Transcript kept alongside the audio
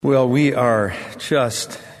Well, we are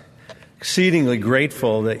just exceedingly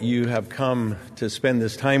grateful that you have come to spend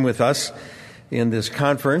this time with us in this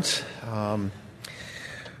conference.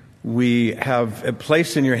 We have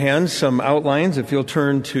placed in your hands some outlines. If you'll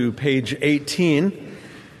turn to page 18.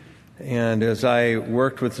 And as I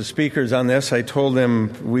worked with the speakers on this, I told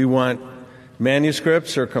them we want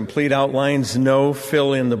manuscripts or complete outlines, no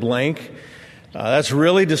fill in the blank. That's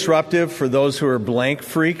really disruptive for those who are blank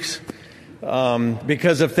freaks.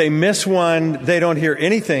 Because if they miss one, they don't hear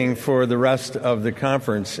anything for the rest of the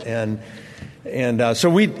conference, and so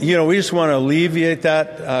we just want to alleviate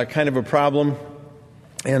that kind of a problem,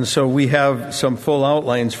 and so we have some full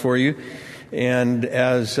outlines for you. And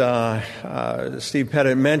as Steve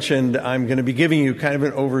Pettit mentioned, I'm going to be giving you kind of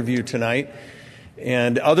an overview tonight,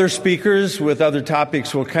 and other speakers with other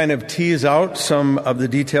topics will kind of tease out some of the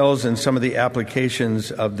details and some of the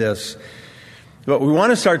applications of this. But we want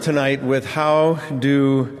to start tonight with how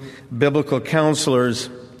do biblical counselors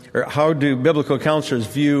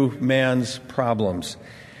view man's problems?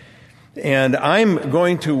 And I'm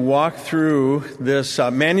going to walk through this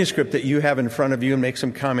manuscript that you have in front of you and make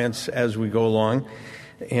some comments as we go along.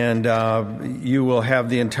 And you will have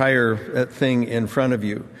the entire thing in front of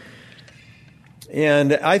you.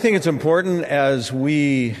 And I think it's important as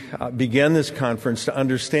we begin this conference to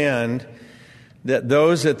understand that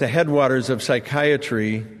those at the headwaters of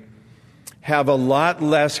psychiatry have a lot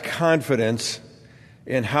less confidence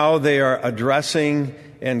in how they are addressing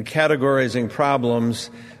and categorizing problems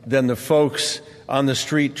than the folks on the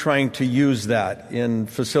street trying to use that in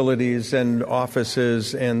facilities and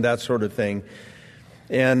offices and that sort of thing.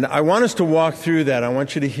 And I want us to walk through that. I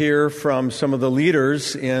want you to hear from some of the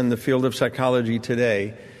leaders in the field of psychology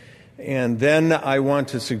today. And then I want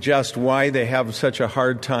to suggest why they have such a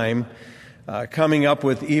hard time coming up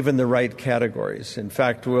with even the right categories. In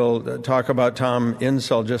fact, we'll talk about Tom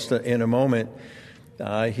Insel just in a moment.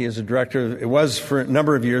 He is was for a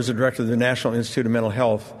number of years a director of the National Institute of Mental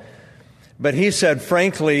Health. But he said,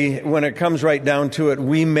 frankly, when it comes right down to it,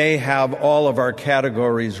 we may have all of our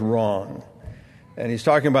categories wrong. And he's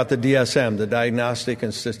talking about the DSM, the Diagnostic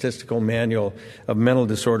and Statistical Manual of Mental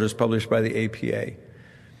Disorders, published by the APA.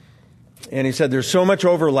 And he said there's so much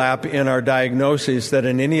overlap in our diagnoses that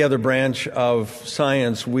in any other branch of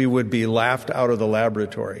science we would be laughed out of the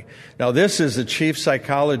laboratory. Now, this is the chief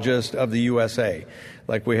psychologist of the USA.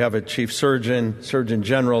 Like we have a chief surgeon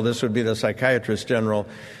general, this would be the psychiatrist general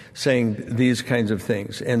saying these kinds of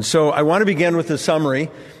things. And so I want to begin with the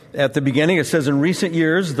summary. At the beginning, it says, in recent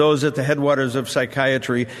years, those at the headwaters of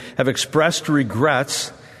psychiatry have expressed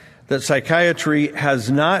regrets that psychiatry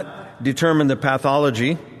has not determined the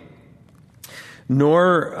pathology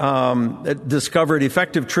nor discovered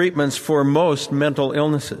effective treatments for most mental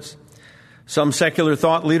illnesses. Some secular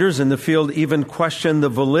thought leaders in the field even question the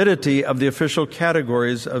validity of the official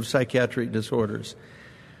categories of psychiatric disorders.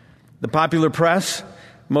 The popular press,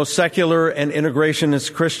 most secular and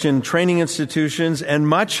integrationist Christian training institutions, and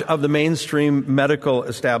much of the mainstream medical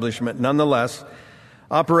establishment, nonetheless,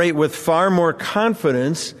 operate with far more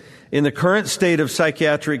confidence in the current state of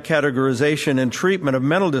psychiatric categorization and treatment of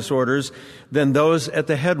mental disorders than those at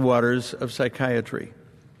the headwaters of psychiatry.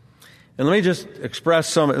 And let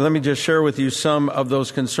me just share with you some of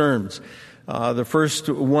those concerns. The first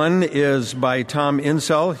one is by Tom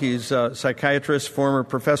Insel. He's a psychiatrist, former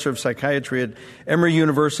professor of psychiatry at Emory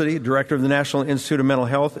University, director of the National Institute of Mental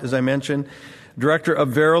Health, as I mentioned, director of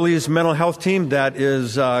Verily's mental health team, that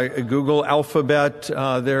is Google, Alphabet,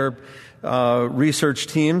 their research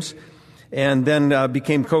teams, and then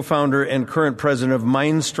became co-founder and current president of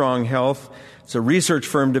MindStrong Health. It's a research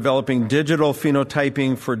firm developing digital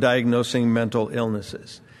phenotyping for diagnosing mental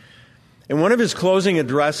illnesses. In one of his closing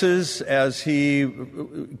addresses, as he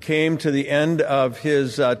came to the end of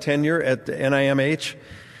his tenure at the NIMH,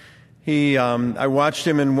 I watched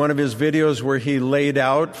him in one of his videos where he laid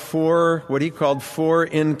out what he called four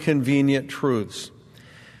inconvenient truths.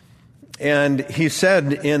 And he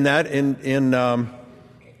said in that,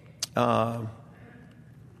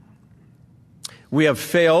 we have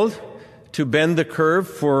failed to bend the curve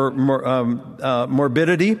for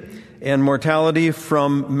morbidity and mortality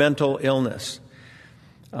from mental illness.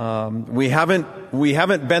 We haven't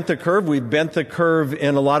bent the curve. We've bent the curve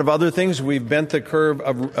in a lot of other things. We've bent the curve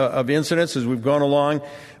of incidence as we've gone along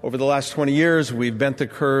over the last 20 years. We've bent the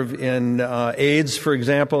curve in AIDS, for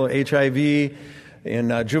example, HIV,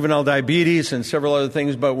 in juvenile diabetes and several other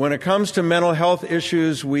things. But when it comes to mental health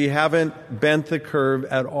issues, we haven't bent the curve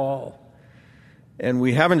at all. And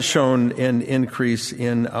we haven't shown an increase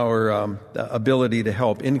in our ability to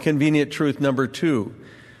help. Inconvenient truth number 2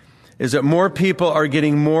 is that more people are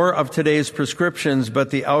getting more of today's prescriptions, but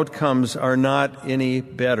the outcomes are not any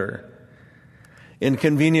better.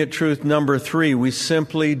 Inconvenient truth number 3, we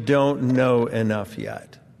simply don't know enough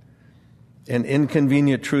yet. And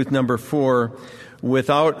inconvenient truth number 4,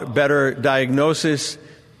 without better diagnosis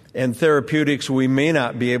and therapeutics, we may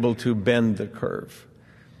not be able to bend the curve.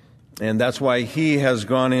 And that's why he has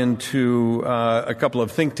gone into a couple of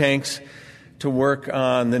think tanks to work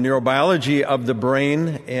on the neurobiology of the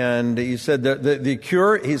brain. And he said that the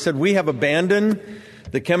cure, he said, we have abandoned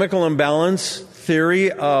the chemical imbalance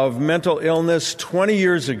theory of mental illness 20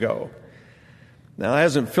 years ago. Now, it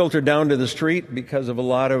hasn't filtered down to the street because of a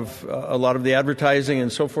lot of the advertising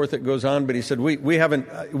and so forth that goes on. But he said we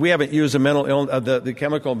haven't used the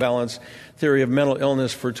chemical balance theory of mental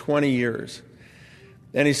illness for 20 years.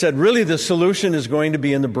 And he said, really, the solution is going to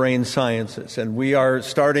be in the brain sciences, and we are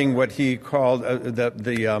starting what he called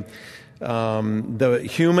the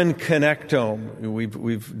human connectome.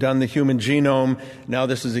 We've done the human genome. Now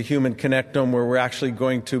this is a human connectome, where we're actually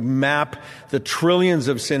going to map the trillions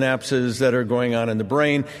of synapses that are going on in the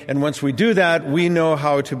brain. And once we do that, we know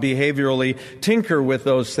how to behaviorally tinker with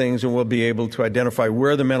those things, and we'll be able to identify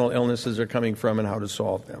where the mental illnesses are coming from and how to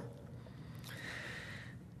solve them.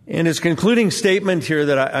 In his concluding statement here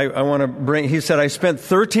that I want to bring, he said, I spent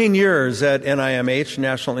 13 years at NIMH,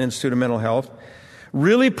 National Institute of Mental Health,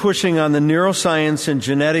 really pushing on the neuroscience and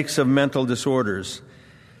genetics of mental disorders.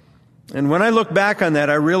 And when I look back on that,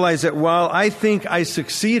 I realize that while I think I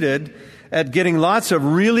succeeded at getting lots of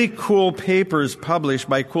really cool papers published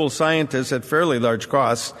by cool scientists at fairly large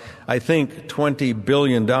costs, I think $20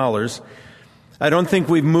 billion, I don't think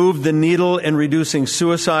we've moved the needle in reducing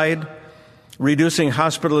suicide, reducing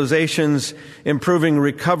hospitalizations, improving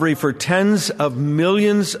recovery for tens of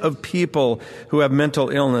millions of people who have mental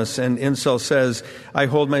illness. And Insel says, I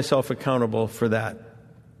hold myself accountable for that.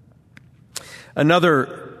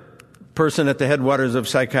 Another person at the headwaters of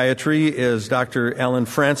psychiatry is Dr. Alan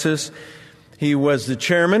Francis. He was the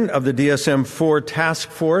chairman of the DSM-IV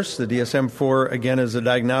task force. The DSM-IV, again, is a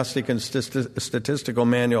diagnostic and statistical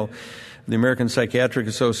manual of the American Psychiatric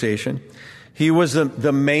Association. He was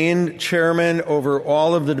the main chairman over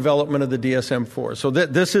all of the development of the DSM-IV. So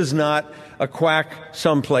this is not a quack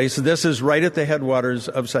someplace. This is right at the headwaters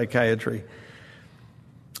of psychiatry.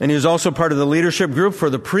 And he was also part of the leadership group for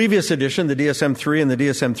the previous edition, the DSM-III and the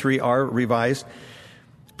DSM-3R revised.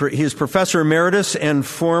 He is professor emeritus and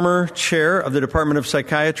former chair of the Department of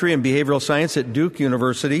Psychiatry and Behavioral Science at Duke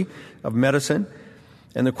University of Medicine.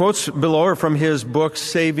 And the quotes below are from his book,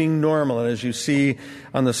 Saving Normal. And as you see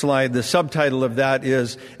on the slide, the subtitle of that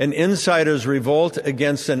is An Insider's Revolt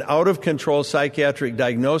Against an Out-of-Control Psychiatric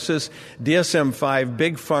Diagnosis, DSM-5,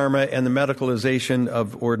 Big Pharma, and the Medicalization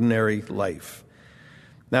of Ordinary Life.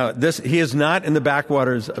 Now, he is not in the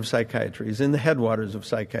backwaters of psychiatry. He's in the headwaters of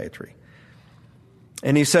psychiatry.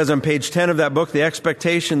 And he says on page 10 of that book, the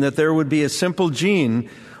expectation that there would be a simple gene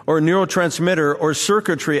or neurotransmitter or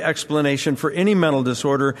circuitry explanation for any mental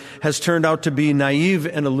disorder has turned out to be naive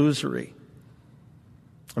and illusory.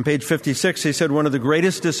 On page 56, he said, one of the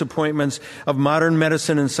greatest disappointments of modern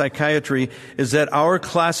medicine and psychiatry is that our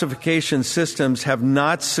classification systems have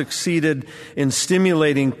not succeeded in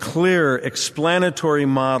stimulating clear, explanatory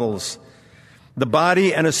models. The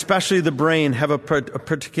body, and especially the brain, have a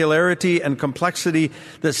particularity and complexity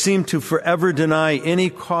that seem to forever deny any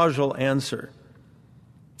causal answer.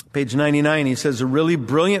 Page 99, he says, a really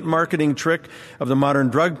brilliant marketing trick of the modern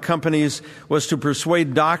drug companies was to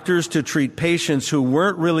persuade doctors to treat patients who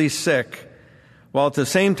weren't really sick, while at the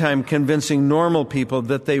same time convincing normal people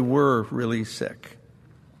that they were really sick.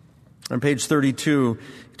 On page 32,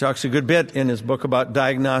 he talks a good bit in his book about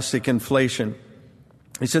diagnostic inflation.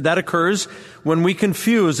 He said that occurs when we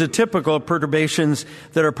confuse the typical perturbations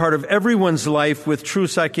that are part of everyone's life with true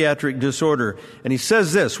psychiatric disorder. And he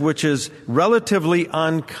says this, which is relatively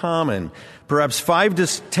uncommon. Perhaps 5 to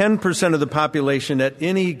 10% of the population at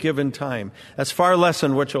any given time. That's far less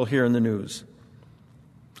than what you'll hear in the news.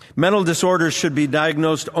 Mental disorders should be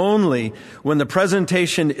diagnosed only when the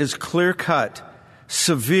presentation is clear-cut,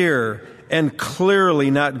 severe, and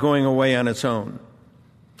clearly not going away on its own.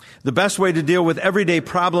 The best way to deal with everyday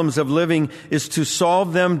problems of living is to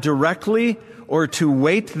solve them directly or to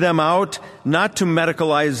wait them out, not to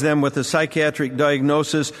medicalize them with a psychiatric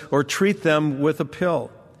diagnosis or treat them with a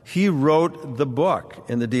pill. He wrote the book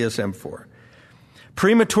in the DSM-IV.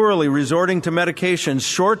 Prematurely resorting to medications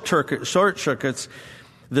short-circuits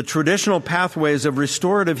the traditional pathways of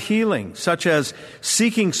restorative healing, such as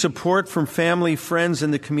seeking support from family, friends,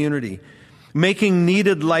 and the community, making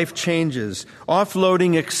needed life changes,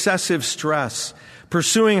 offloading excessive stress,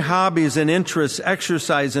 pursuing hobbies and interests,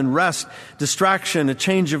 exercise and rest, distraction, a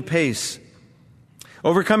change of pace.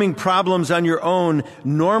 Overcoming problems on your own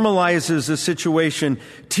normalizes the situation,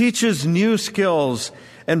 teaches new skills,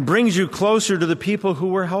 and brings you closer to the people who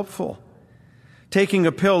were helpful. Taking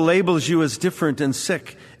a pill labels you as different and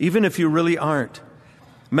sick, even if you really aren't.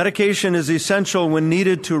 Medication is essential when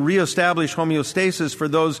needed to reestablish homeostasis for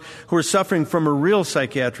those who are suffering from a real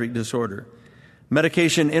psychiatric disorder.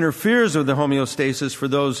 Medication interferes with the homeostasis for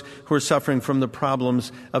those who are suffering from the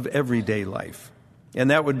problems of everyday life. And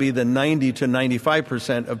that would be the 90 to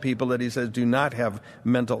 95% of people that he says do not have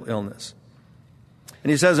mental illness. And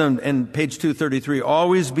he says on page 233,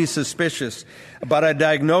 always be suspicious about a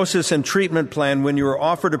diagnosis and treatment plan when you are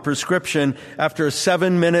offered a prescription after a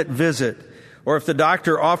 7-minute visit, or if the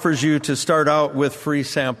doctor offers you to start out with free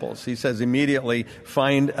samples. He says immediately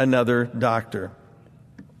find another doctor.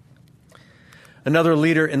 Another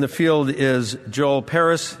leader in the field is Joel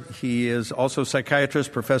Paris. He is also a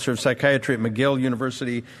psychiatrist, professor of psychiatry at McGill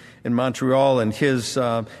University in Montreal, and his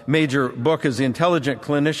major book is The Intelligent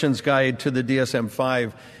Clinician's Guide to the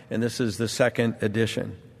DSM-5, and this is the second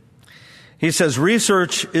edition. He says,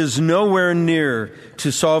 research is nowhere near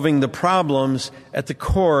to solving the problems at the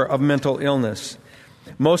core of mental illness.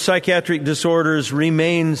 Most psychiatric disorders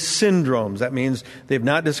remain syndromes. That means they've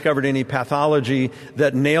not discovered any pathology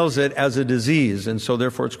that nails it as a disease, and so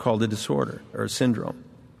therefore it's called a disorder or a syndrome.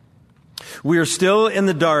 We are still in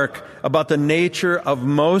the dark about the nature of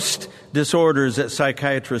most disorders that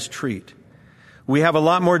psychiatrists treat. We have a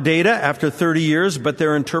lot more data after 30 years, but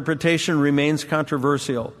their interpretation remains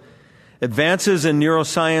controversial. Advances in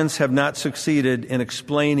neuroscience have not succeeded in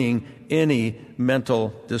explaining any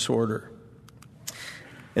mental disorder.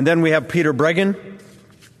 And then we have Peter Breggin,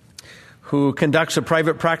 who conducts a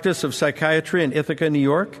private practice of psychiatry in Ithaca, New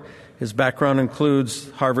York. His background includes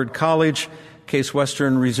Harvard College, Case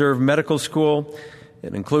Western Reserve Medical School.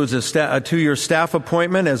 It includes a 2-year staff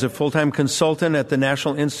appointment as a full-time consultant at the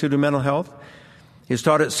National Institute of Mental Health. He's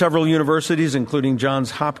taught at several universities, including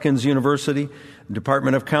Johns Hopkins University,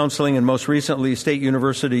 Department of Counseling, and most recently, State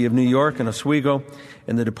University of New York in Oswego,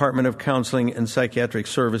 and the Department of Counseling and Psychiatric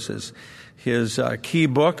Services. His key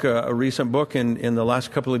book, a recent book in the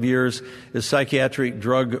last couple of years, is Psychiatric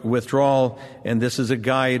Drug Withdrawal, and this is a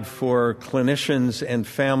guide for clinicians and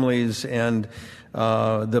families and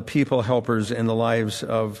the people helpers in the lives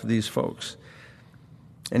of these folks.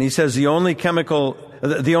 And he says the only biochemical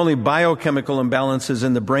imbalances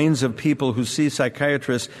in the brains of people who see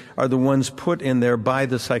psychiatrists are the ones put in there by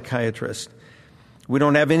the psychiatrist. We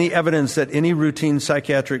don't have any evidence that any routine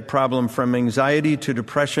psychiatric problem, from anxiety to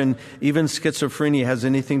depression, even schizophrenia, has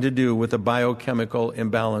anything to do with a biochemical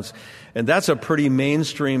imbalance. And that's a pretty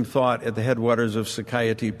mainstream thought at the headwaters of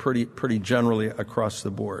psychiatry, pretty generally across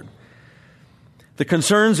the board. The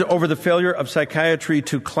concerns over the failure of psychiatry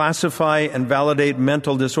to classify and validate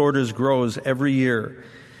mental disorders grows every year.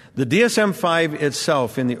 The DSM-5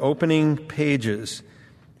 itself, in the opening pages,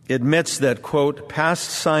 admits that, quote, past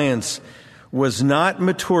science was not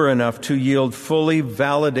mature enough to yield fully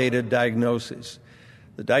validated diagnoses.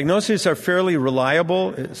 The diagnoses are fairly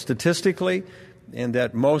reliable statistically, and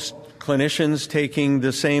that most clinicians taking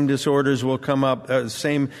the same disorders will come up,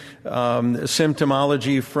 same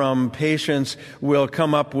symptomology from patients will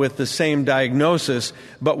come up with the same diagnosis.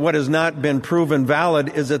 But what has not been proven valid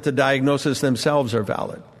is that the diagnoses themselves are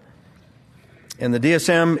valid. And the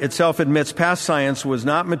DSM itself admits past science was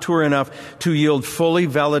not mature enough to yield fully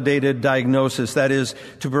validated diagnosis. That is,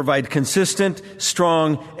 to provide consistent,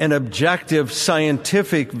 strong, and objective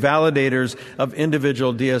scientific validators of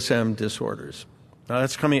individual DSM disorders. Now,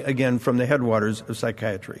 that's coming, again, from the headwaters of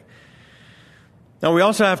psychiatry. Now, we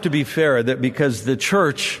also have to be fair that because the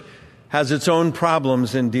church has its own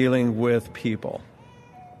problems in dealing with people.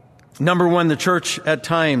 Number one, the church at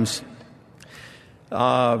times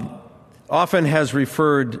often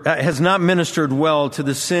has not ministered well to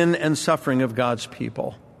the sin and suffering of God's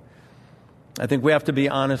people. I think we have to be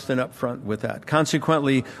honest and upfront with that.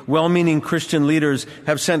 Consequently, well-meaning Christian leaders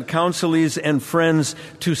have sent counselees and friends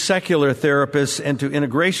to secular therapists and to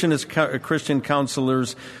integrationist Christian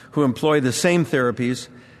counselors who employ the same therapies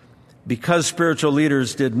because spiritual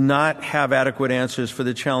leaders did not have adequate answers for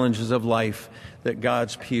the challenges of life that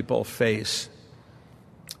God's people face.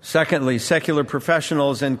 Secondly, secular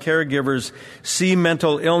professionals and caregivers see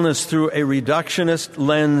mental illness through a reductionist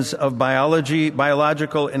lens of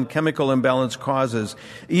biological and chemical imbalance causes,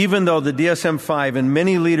 even though the DSM-5 and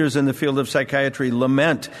many leaders in the field of psychiatry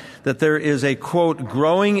lament that there is a, quote,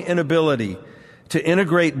 growing inability to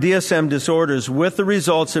integrate DSM disorders with the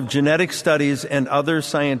results of genetic studies and other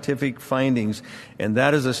scientific findings. And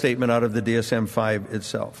that is a statement out of the DSM-5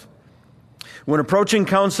 itself. When approaching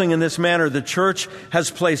counseling in this manner, the church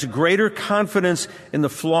has placed greater confidence in the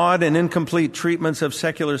flawed and incomplete treatments of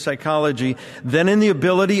secular psychology than in the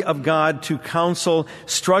ability of God to counsel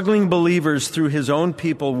struggling believers through His own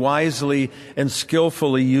people wisely and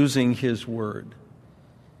skillfully using His Word.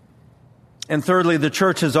 And thirdly, the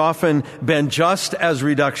church has often been just as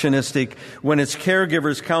reductionistic when its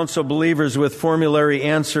caregivers counsel believers with formulary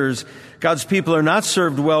answers. God's people are not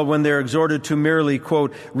served well when they're exhorted to merely,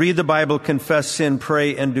 quote, read the Bible, confess sin,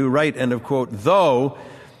 pray, and do right, end of quote, though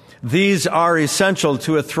these are essential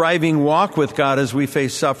to a thriving walk with God as we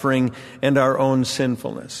face suffering and our own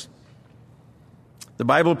sinfulness. The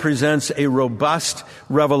Bible presents a robust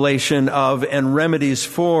revelation of and remedies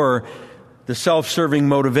for the self-serving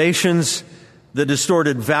motivations, the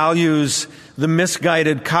distorted values, the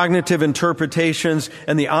misguided cognitive interpretations,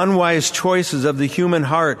 and the unwise choices of the human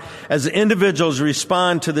heart as individuals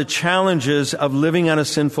respond to the challenges of living on a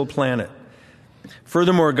sinful planet.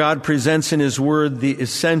 Furthermore, God presents in His Word the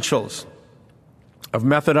essentials of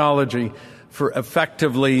methodology for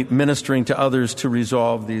effectively ministering to others to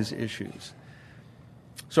resolve these issues.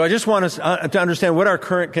 So I just want us to understand what our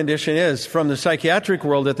current condition is from the psychiatric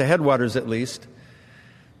world, at the headwaters at least.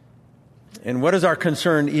 And what is our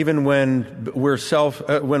concern even when we're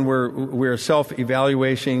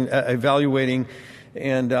self-evaluating, evaluating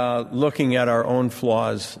and looking at our own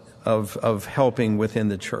flaws of helping within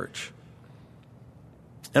the church?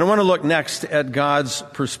 And I want to look next at God's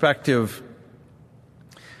perspective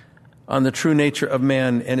on the true nature of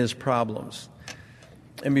man and his problems.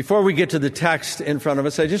 And before we get to the text in front of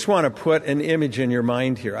us, I just want to put an image in your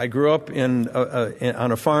mind here. I grew up on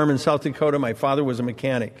a farm in South Dakota. My father was a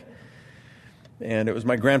mechanic. And it was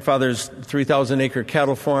my grandfather's 3,000-acre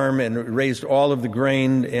cattle farm, and raised all of the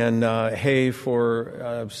grain and hay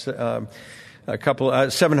for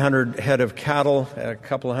 700 head of cattle, a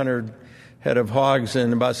couple hundred head of hogs,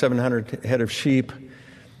 and about 700 head of sheep.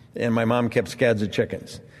 And my mom kept scads of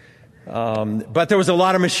chickens. But there was a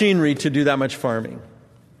lot of machinery to do that much farming.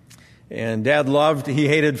 And Dad he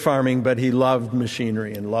hated farming, but he loved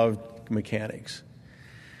machinery and loved mechanics.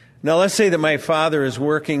 Now, let's say that my father is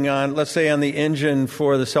working on the engine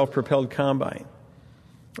for the self-propelled combine,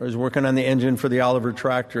 or is working on the engine for the Oliver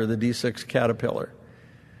tractor, the D6 Caterpillar.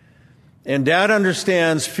 And Dad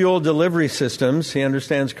understands fuel delivery systems. He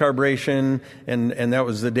understands carburation, and that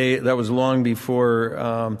was long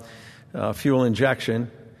before fuel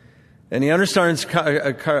injection. And he understands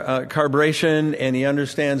carburation, and he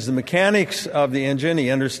understands the mechanics of the engine. He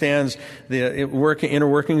understands the inner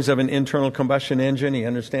workings of an internal combustion engine. He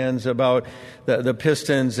understands about the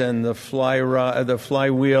pistons and the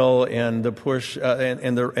flywheel and the push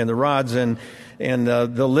and the rods and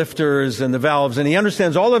the lifters and the valves. And he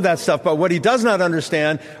understands all of that stuff. But what he does not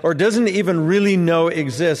understand, or doesn't even really know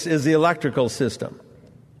exists, is the electrical system.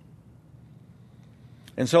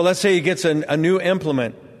 And so let's say he gets a new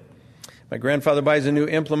implement. My grandfather buys a new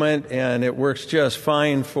implement, and it works just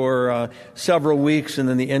fine for several weeks, and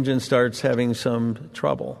then the engine starts having some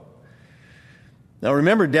trouble. Now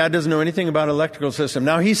remember, Dad doesn't know anything about electrical system.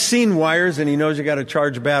 Now he's seen wires, and he knows you got to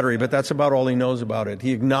charge a battery, but that's about all he knows about it.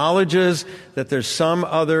 He acknowledges that there's some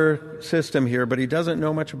other system here, but he doesn't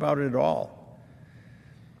know much about it at all.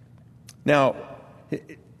 Now,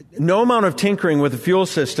 no amount of tinkering with the fuel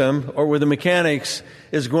system or with the mechanics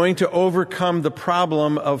is going to overcome the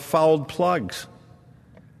problem of fouled plugs,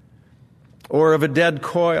 or of a dead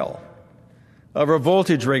coil, of a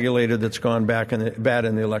voltage regulator that's gone bad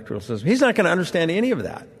in the electrical system. He's not going to understand any of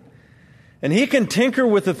that. And he can tinker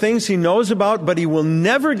with the things he knows about, but he will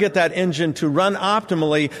never get that engine to run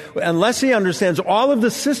optimally unless he understands all of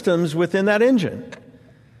the systems within that engine.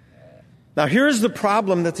 Now, here's the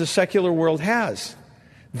problem that the secular world has.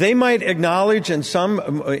 They might acknowledge, and some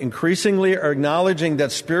increasingly are acknowledging,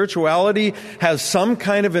 that spirituality has some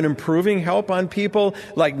kind of an improving help on people.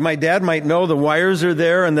 Like my dad might know the wires are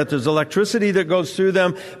there and that there's electricity that goes through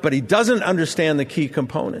them, but he doesn't understand the key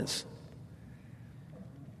components.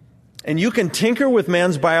 And you can tinker with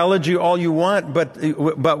man's biology all you want, but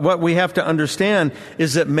what we have to understand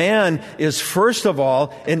is that man is, first of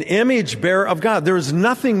all, an image bearer of God. There is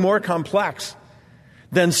nothing more complex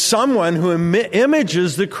than someone who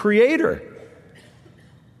images the Creator.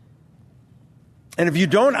 And if you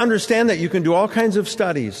don't understand that, you can do all kinds of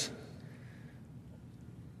studies,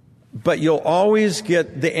 but you'll always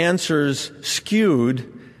get the answers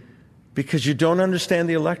skewed because you don't understand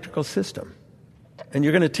the electrical system. And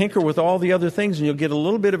you're going to tinker with all the other things, and you'll get a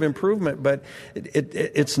little bit of improvement, but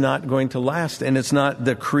it's not going to last. And it's not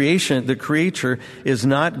the creature is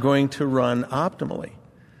not going to run optimally.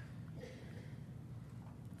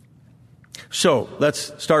 So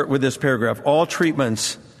let's start with this paragraph. All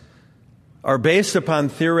treatments are based upon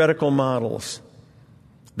theoretical models.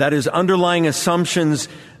 That is, underlying assumptions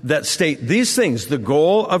that state these things: the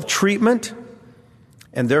goal of treatment,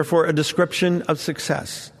 and therefore a description of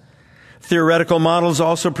success. Theoretical models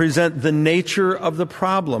also present the nature of the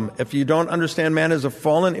problem. If you don't understand man as a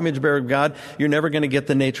fallen image bearer of God, you're never going to get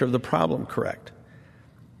the nature of the problem correct.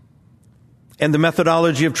 And the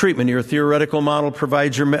methodology of treatment. Your theoretical model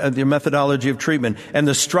provides your methodology of treatment and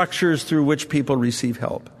the structures through which people receive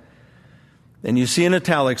help. And you see in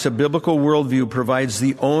italics, a biblical worldview provides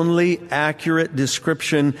the only accurate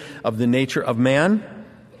description of the nature of man,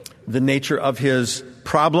 the nature of his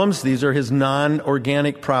problems, these are his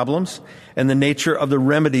non-organic problems, and the nature of the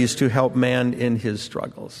remedies to help man in his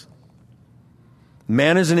struggles.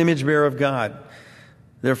 Man is an image bearer of God.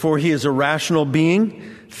 Therefore, he is a rational being,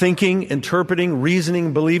 thinking, interpreting,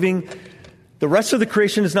 reasoning, believing. The rest of the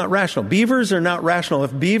creation is not rational. Beavers are not rational.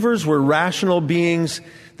 If beavers were rational beings,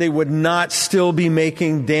 they would not still be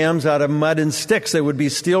making dams out of mud and sticks. They would be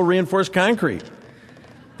steel reinforced concrete.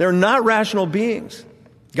 They're not rational beings.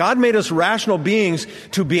 God made us rational beings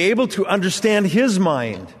to be able to understand His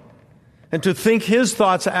mind and to think His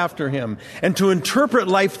thoughts after Him and to interpret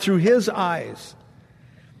life through His eyes.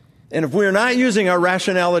 And if we're not using our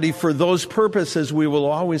rationality for those purposes, we will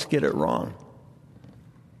always get it wrong.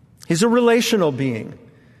 He's a relational being.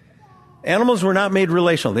 Animals were not made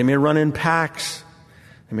relational. They may run in packs.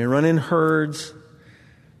 They may run in herds.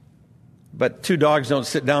 But two dogs don't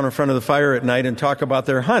sit down in front of the fire at night and talk about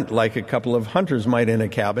their hunt like a couple of hunters might in a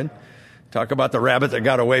cabin. Talk about the rabbit that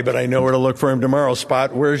got away, but I know where to look for him tomorrow.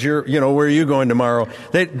 Spot, where are you going tomorrow?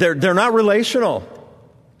 They're not relational.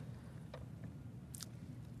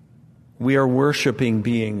 We are worshiping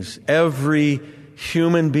beings. Every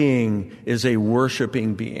human being is a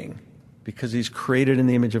worshiping being because he's created in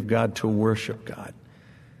the image of God to worship God.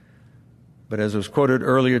 But as was quoted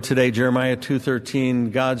earlier today, Jeremiah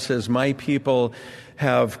 2:13, God says, "My people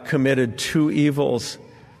have committed two evils.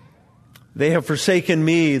 They have forsaken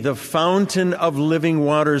me, the fountain of living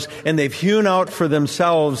waters, and they've hewn out for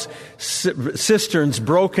themselves cisterns,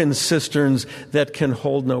 broken cisterns that can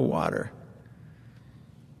hold no water."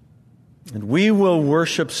 And we will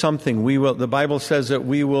worship something. The Bible says that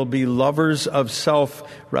we will be lovers of self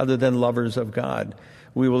rather than lovers of God.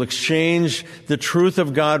 We will exchange the truth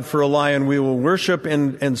of God for a lie, and we will worship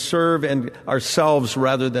and serve ourselves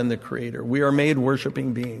rather than the Creator. We are made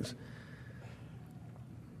worshiping beings.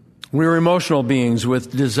 We're emotional beings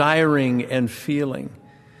with desiring and feeling.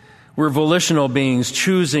 We're volitional beings,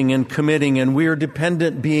 choosing and committing, and we are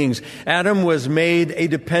dependent beings. Adam was made a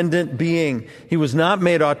dependent being. He was not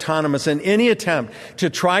made autonomous, and any attempt to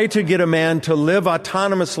try to get a man to live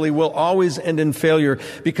autonomously will always end in failure,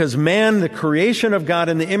 because man, the creation of God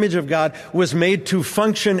in the image of God, was made to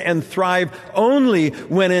function and thrive only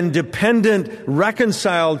when in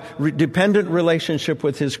reconciled, dependent relationship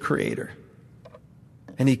with his Creator.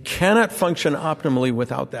 And he cannot function optimally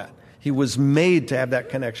without that. He was made to have that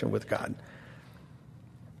connection with God.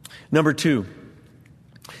 Number two,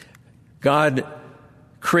 God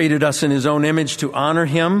created us in His own image to honor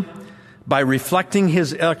Him by reflecting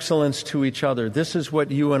His excellence to each other. This is what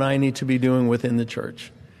you and I need to be doing within the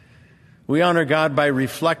church. We honor God by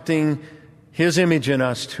reflecting His image in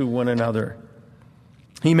us to one another.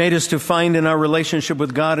 He made us to find in our relationship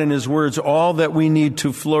with God and His words all that we need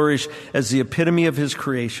to flourish as the epitome of His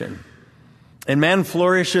creation. And man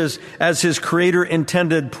flourishes as his Creator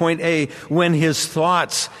intended, point A, when his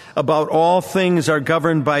thoughts about all things are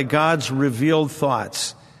governed by God's revealed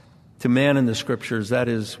thoughts to man in the Scriptures. That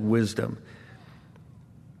is wisdom.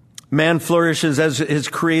 Man flourishes as his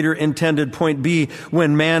Creator intended, point B,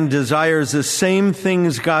 when man desires the same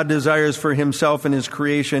things God desires for himself and his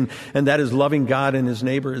creation, and that is loving God and his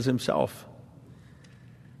neighbor as himself.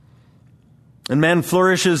 And man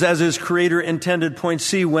flourishes as his Creator intended, point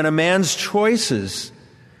C, when a man's choices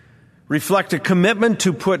reflect a commitment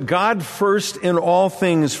to put God first in all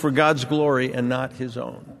things for God's glory and not his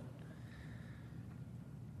own.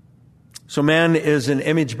 So man is an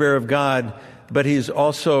image bearer of God, but he's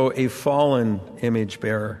also a fallen image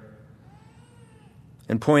bearer.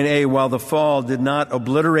 And point A, while the fall did not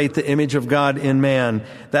obliterate the image of God in man,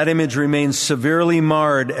 that image remains severely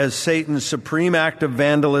marred as Satan's supreme act of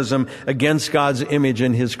vandalism against God's image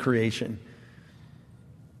in his creation.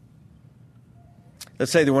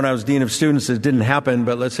 Let's say that when I was dean of students, it didn't happen,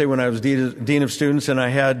 but let's say when I was dean of students and I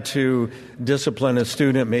had to discipline a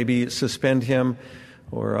student, maybe suspend him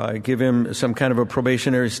or give him some kind of a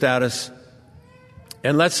probationary status.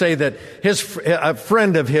 And let's say that a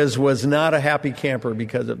friend of his was not a happy camper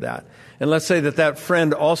because of that. And let's say that that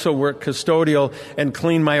friend also worked custodial and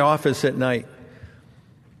cleaned my office at night.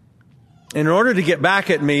 In order to get back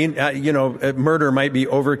at me, murder might be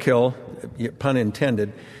overkill, pun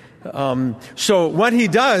intended. So what he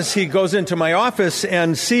does, he goes into my office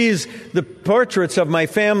and sees the portraits of my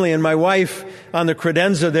family and my wife on the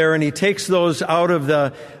credenza there, and he takes those out of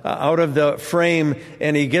the frame,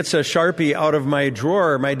 and he gets a Sharpie out of my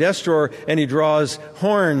desk drawer, and he draws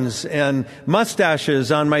horns and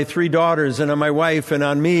mustaches on my 3 daughters and on my wife and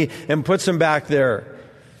on me, and puts them back there.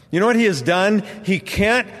 You know what he has done? He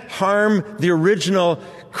can't harm the original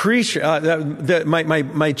creature,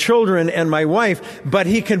 my children and my wife, but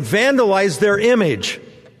he can vandalize their image.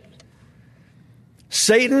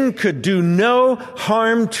 Satan could do no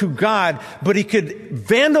harm to God, but he could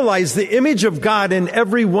vandalize the image of God in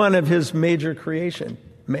every one of his major creation,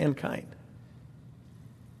 mankind.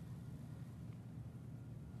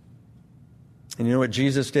 And you know what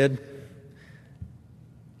Jesus did?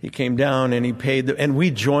 He came down and he paid, and we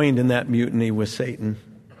joined in that mutiny with Satan.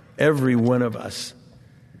 Every one of us.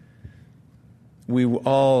 We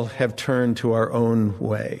all have turned to our own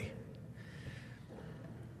way.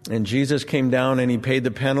 And Jesus came down and he paid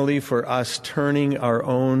the penalty for us turning our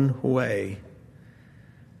own way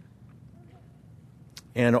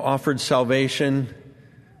and offered salvation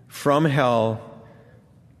from hell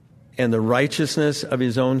and the righteousness of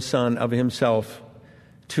his own Son, of himself,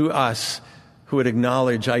 to us who would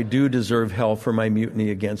acknowledge, I do deserve hell for my mutiny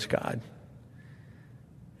against God.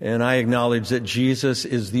 And I acknowledge that Jesus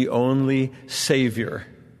is the only Savior,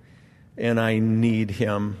 and I need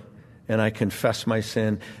him, and I confess my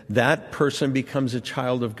sin. That person becomes a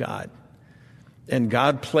child of God. And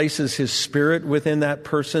God places his Spirit within that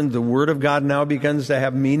person. The Word of God now begins to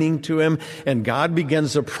have meaning to him, and God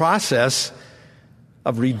begins the process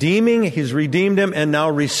of redeeming. He's redeemed him and now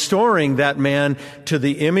restoring that man to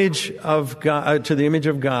the image of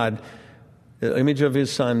God, the image of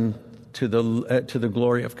his Son, to the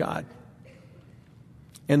glory of God.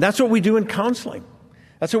 And that's what we do in counseling.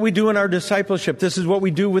 That's what we do in our discipleship. This is what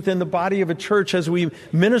we do within the body of a church as we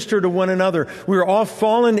minister to one another. We're all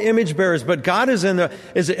fallen image bearers, but God has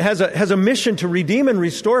a mission to redeem and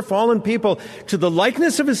restore fallen people to the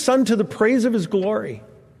likeness of his Son, to the praise of his glory.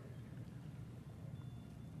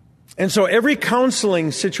 And so every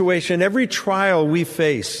counseling situation, every trial we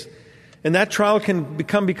face, and that trial can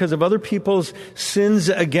become because of other people's sins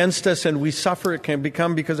against us and we suffer. It can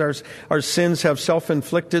become because our sins have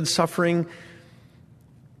self-inflicted suffering.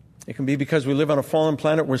 It can be because we live on a fallen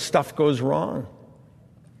planet where stuff goes wrong.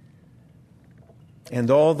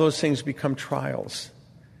 And all those things become trials.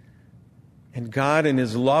 And God in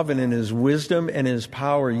his love and in his wisdom and his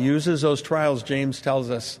power uses those trials, James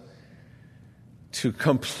tells us, to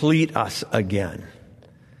complete us again,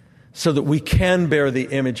 so that we can bear the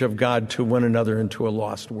image of God to one another and to a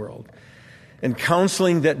lost world. And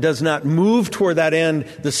counseling that does not move toward that end,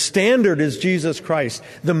 the standard is Jesus Christ.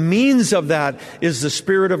 The means of that is the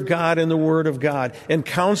Spirit of God and the Word of God. And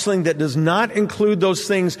counseling that does not include those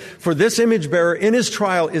things for this image bearer in his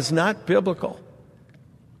trial is not biblical.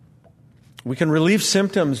 We can relieve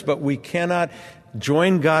symptoms, but we cannot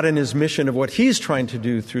join God in his mission of what he's trying to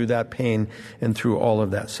do through that pain and through all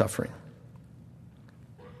of that suffering.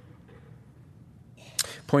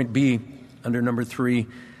 Point B, under number 3,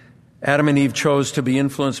 Adam and Eve chose to be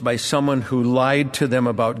influenced by someone who lied to them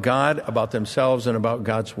about God, about themselves, and about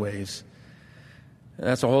God's ways. And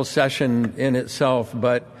that's a whole session in itself,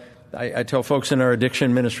 but I tell folks in our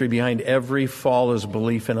addiction ministry, behind every fall is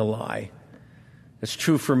belief in a lie. It's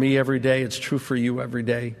true for me every day. It's true for you every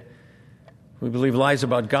day. We believe lies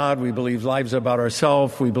about God. We believe lies about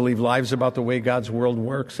ourselves. We believe lies about the way God's world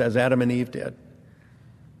works, as Adam and Eve did.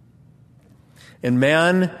 And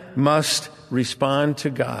man must respond to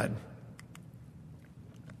God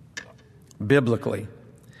biblically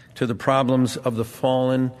to the problems of the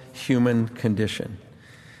fallen human condition.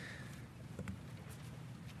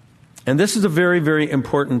 And this is a very, very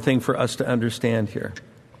important thing for us to understand here.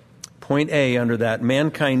 Point A under that,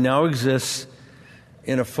 mankind now exists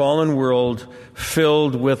in a fallen world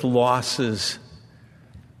filled with losses.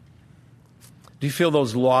 Do you feel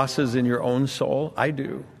those losses in your own soul? I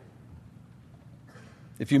do.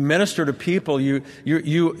 If you minister to people,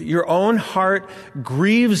 your own heart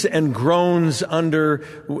grieves and groans under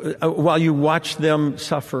while you watch them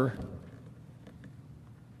suffer.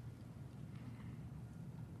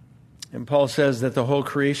 And Paul says that the whole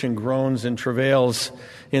creation groans and travails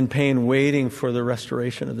in pain, waiting for the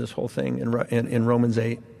restoration of this whole thing in Romans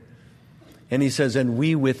 8. And he says, and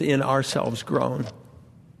we within ourselves groan.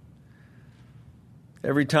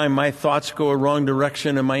 Every time my thoughts go a wrong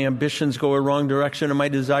direction and my ambitions go a wrong direction and my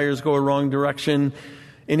desires go a wrong direction,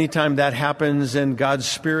 anytime that happens and God's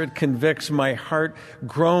Spirit convicts, my heart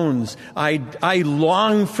groans. I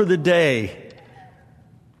long for the day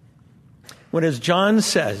when, as John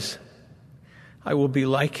says, I will be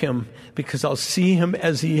like him because I'll see him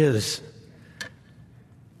as he is.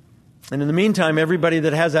 And in the meantime, everybody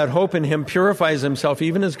that has that hope in him purifies himself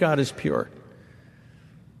even as God is pure.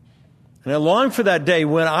 And I long for that day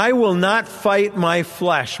when I will not fight my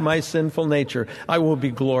flesh, my sinful nature. I will be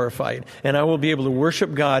glorified, and I will be able to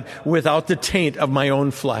worship God without the taint of my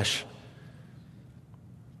own flesh.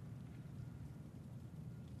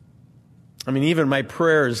 I mean, even my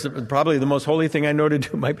prayers, probably the most holy thing I know to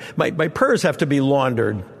do, my prayers have to be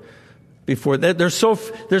laundered before that. They're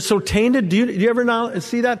so tainted. Do you ever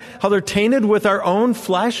see that? How they're tainted with our own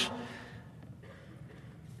flesh?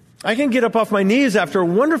 I can get up off my knees after a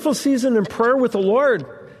wonderful season in prayer with the Lord.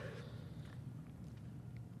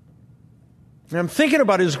 And I'm thinking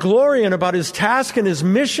about His glory and about His task and His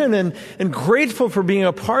mission and grateful for being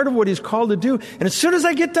a part of what He's called to do. And as soon as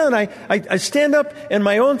I get done, I stand up and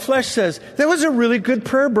my own flesh says, that was a really good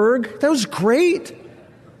prayer, Berg. That was great.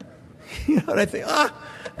 You know, and I think,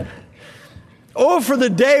 oh, for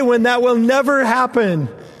the day when that will never happen.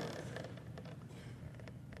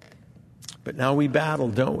 But now we battle,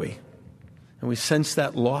 don't we? And we sense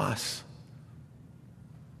that loss.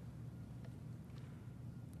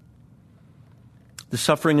 The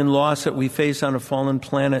suffering and loss that we face on a fallen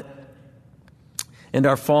planet and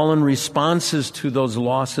our fallen responses to those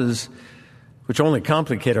losses, which only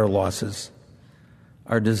complicate our losses,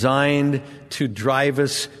 are designed to drive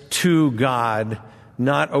us to God,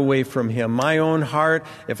 not away from Him. My own heart,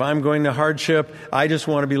 if I'm going to hardship, I just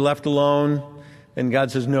want to be left alone. And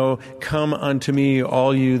God says, no, come unto me,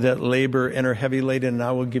 all you that labor and are heavy laden, and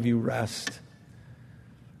I will give you rest.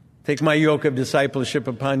 Take my yoke of discipleship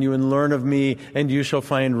upon you and learn of me, and you shall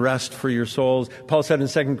find rest for your souls. Paul said in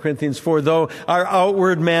 2 Corinthians 4, though our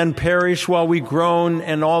outward man perish while we groan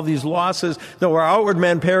and all these losses, though our outward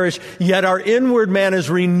man perish, yet our inward man is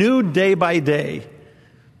renewed day by day.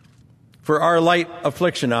 For our light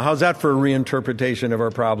affliction. Now, how's that for a reinterpretation of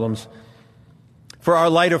our problems? For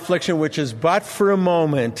our light affliction, which is but for a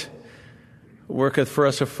moment, worketh for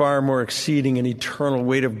us a far more exceeding and eternal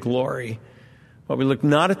weight of glory. But we look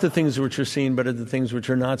not at the things which are seen, but at the things which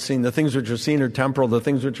are not seen. The things which are seen are temporal. The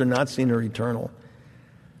things which are not seen are eternal.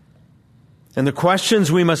 And the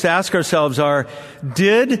questions we must ask ourselves are,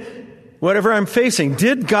 whatever I'm facing,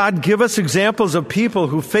 did God give us examples of people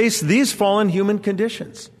who face these fallen human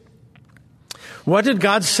conditions? What did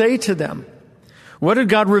God say to them? What did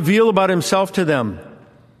God reveal about Himself to them?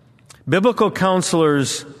 Biblical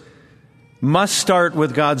counselors must start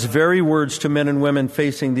with God's very words to men and women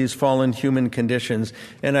facing these fallen human conditions.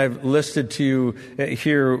 And I've listed to you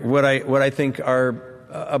here what I think are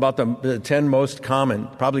about the 10 most common,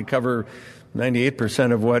 probably cover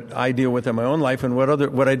 98% of what I deal with in my own life and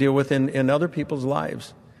what I deal with in other people's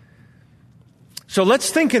lives. So let's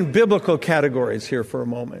think in biblical categories here for a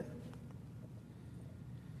moment.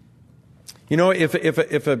 You know, if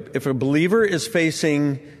a believer is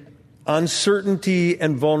facing uncertainty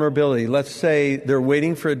and vulnerability, let's say they're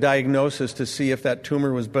waiting for a diagnosis to see if that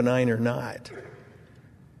tumor was benign or not.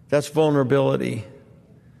 That's vulnerability.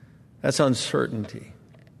 That's uncertainty.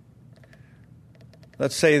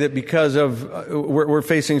 Let's say that because of we're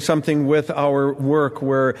facing something with our work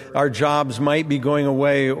where our jobs might be going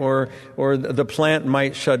away or the plant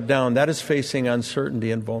might shut down. That is facing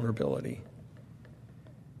uncertainty and vulnerability.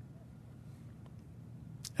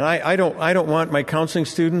 And I don't want my counseling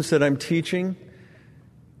students that I'm teaching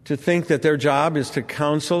to think that their job is to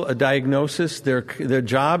counsel a diagnosis. Their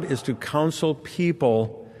job is to counsel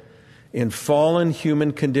people in fallen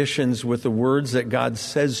human conditions with the words that God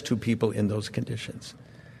says to people in those conditions.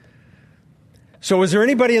 So is there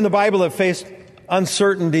anybody in the Bible that faced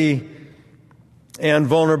uncertainty and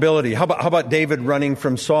vulnerability? How about David running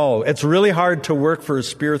from Saul? It's really hard to work for a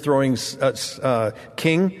spear-throwing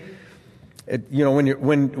king.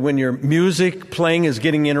 When your music playing is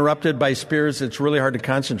getting interrupted by spears, it's really hard to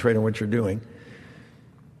concentrate on what you're doing.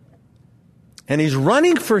 And he's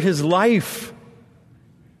running for his life.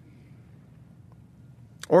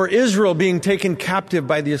 Or Israel being taken captive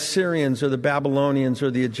by the Assyrians or the Babylonians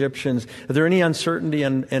or the Egyptians. Are there any uncertainty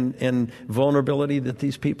and vulnerability that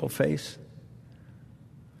these people face?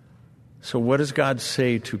 So what does God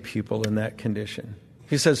say to people in that condition?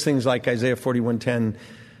 He says things like Isaiah 41:10,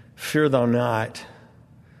 "Fear thou not,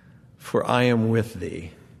 for I am with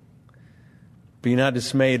thee. Be not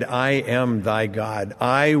dismayed, I am thy God.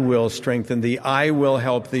 I will strengthen thee. I will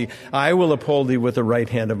help thee. I will uphold thee with the right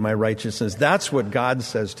hand of my righteousness." That's what God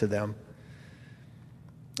says to them.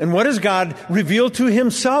 And what does God reveal to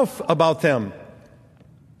himself about them?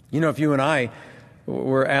 You know, if you and I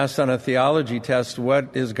were asked on a theology test, what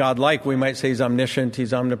is God like? We might say he's omniscient,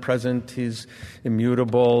 he's omnipresent, he's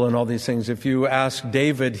immutable, and all these things. If you ask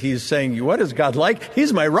David, he's saying, what is God like?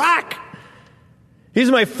 He's my rock.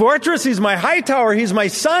 He's my fortress. He's my high tower. He's my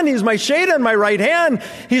sun. He's my shade on my right hand.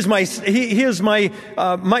 He is my life.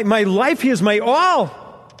 He is my all.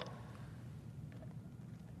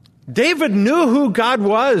 David knew who God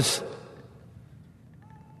was.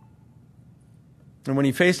 And when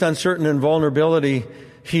he faced uncertainty and vulnerability,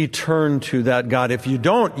 he turned to that God. If you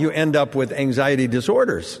don't, you end up with anxiety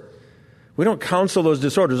disorders. We don't counsel those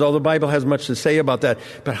disorders, although the Bible has much to say about that.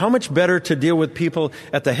 But how much better to deal with people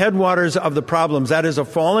at the headwaters of the problems. That is, a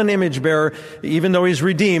fallen image bearer, even though he's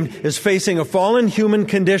redeemed, is facing a fallen human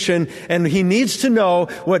condition, and he needs to know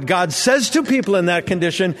what God says to people in that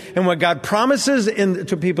condition, and what God promises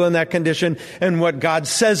to people in that condition, and what God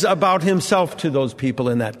says about himself to those people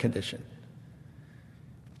in that condition.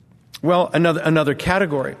 Well, another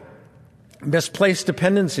category, misplaced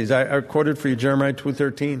dependencies. I quoted for you Jeremiah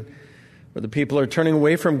 2:13. Where the people are turning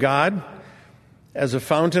away from God as a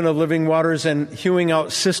fountain of living waters and hewing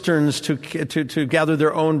out cisterns to gather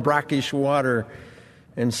their own brackish water,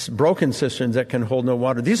 and broken cisterns that can hold no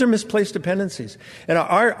water. These are misplaced dependencies. And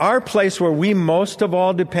our place where we most of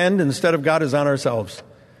all depend instead of God is on ourselves.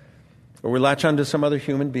 Or we latch onto some other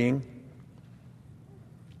human being.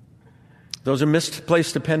 Those are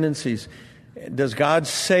misplaced dependencies. Does God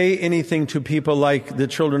say anything to people like the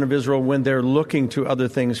children of Israel when they're looking to other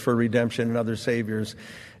things for redemption and other saviors?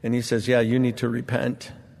 And he says, yeah, you need to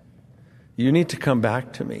repent. You need to come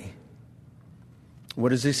back to me. What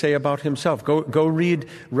does he say about himself? Go read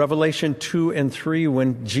Revelation 2 and 3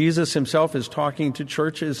 when Jesus himself is talking to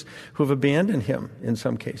churches who have abandoned him in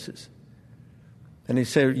some cases. And he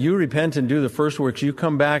said, you repent and do the first works. You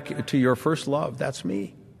come back to your first love. That's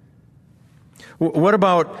me. What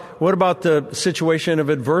about the situation of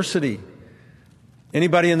adversity?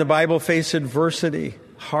 Anybody in the Bible face adversity,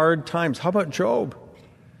 hard times? How about Job?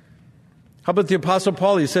 How about the Apostle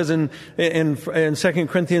Paul? He says in 2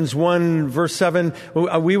 Corinthians 1, verse 7,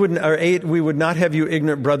 8, we would not have you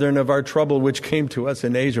ignorant, brethren, of our trouble which came to us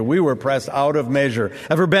in Asia. We were pressed out of measure.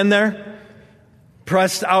 Ever been there?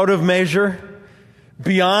 Pressed out of measure?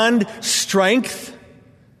 Beyond strength?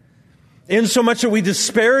 In so much that we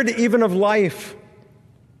despaired even of life.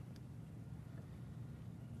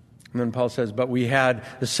 And then Paul says, but we had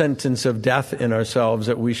the sentence of death in ourselves,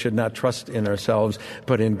 that we should not trust in ourselves,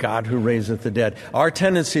 but in God who raiseth the dead. Our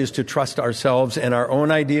tendency is to trust ourselves and our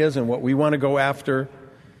own ideas and what we want to go after.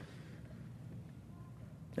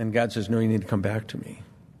 And God says, no, you need to come back to me.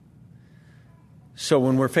 So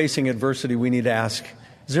when we're facing adversity, we need to ask,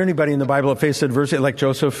 is there anybody in the Bible that faced adversity like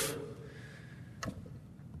Joseph?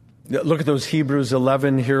 Look at those Hebrews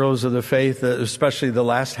 11 heroes of the faith, especially the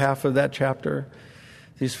last half of that chapter.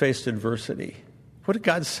 These faced adversity. What did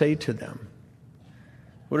God say to them?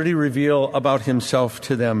 What did he reveal about himself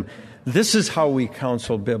to them? This is how we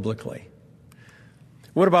counsel biblically.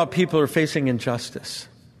 What about people who are facing injustice?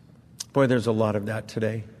 Boy, there's a lot of that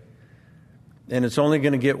today. And it's only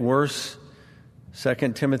going to get worse. 2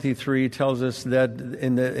 Timothy 3 tells us that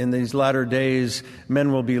in these latter days,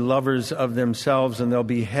 men will be lovers of themselves, and they'll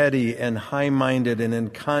be heady and high-minded and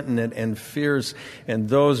incontinent and fierce. And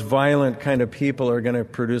those violent kind of people are going to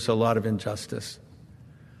produce a lot of injustice.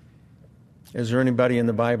 Is there anybody in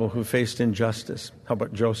the Bible who faced injustice? How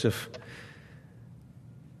about Joseph?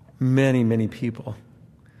 Many, many people.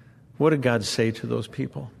 What did God say to those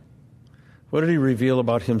people? What did he reveal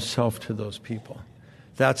about himself to those people?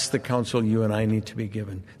 That's the counsel you and I need to be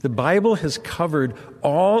given. The Bible has covered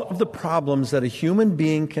all of the problems that a human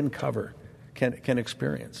being can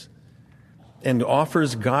experience, and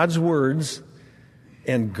offers God's words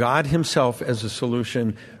and God himself as a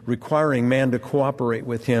solution, requiring man to cooperate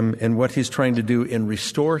with him in what he's trying to do and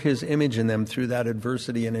restore his image in them through that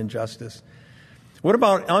adversity and injustice. What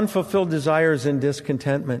about unfulfilled desires and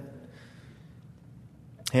discontentment?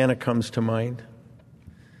 Hannah comes to mind.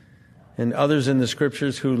 And others in the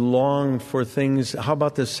scriptures who long for things. How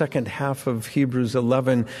about the second half of Hebrews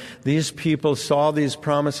 11? These people saw these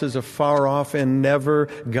promises afar off and never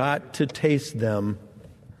got to taste them.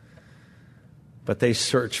 But they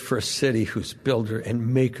searched for a city whose builder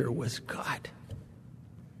and maker was God.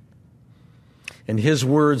 And his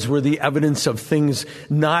words were the evidence of things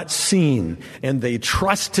not seen. And they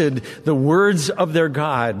trusted the words of their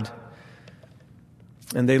God.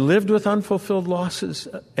 And they lived with unfulfilled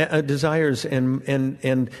desires,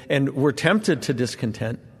 and were tempted to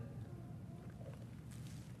discontent.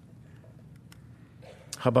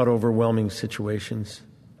 How about overwhelming situations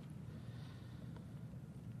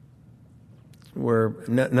where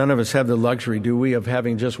none of us have the luxury, do we, of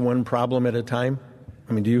having just one problem at a time?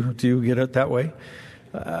 I mean, do you get it that way?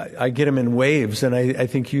 I get them in waves, and I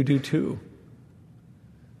think you do too.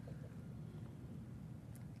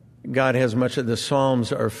 God has much of the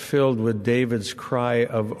Psalms are filled with David's cry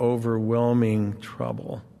of overwhelming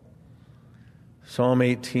trouble. Psalm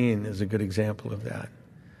 18 is a good example of that.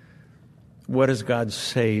 What does God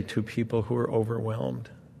say to people who are overwhelmed?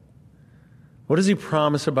 What does he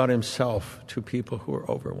promise about himself to people who are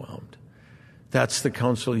overwhelmed? That's the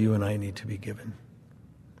counsel you and I need to be given.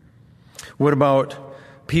 What about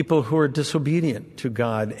people who are disobedient to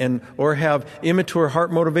God or have immature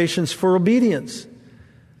heart motivations for obedience?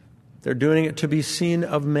 They're doing it to be seen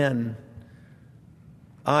of men.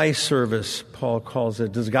 Eye service, Paul calls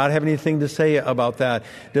it. Does God have anything to say about that?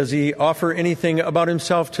 Does he offer anything about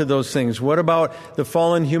himself to those things? What about the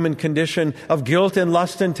fallen human condition of guilt and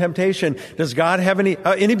lust and temptation? Does God have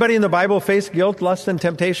anybody in the Bible face guilt, lust, and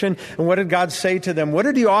temptation? And what did God say to them? What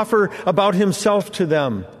did he offer about himself to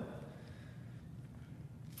them?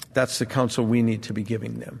 That's the counsel we need to be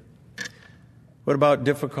giving them. What about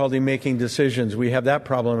difficulty making decisions? We have that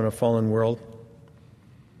problem in a fallen world.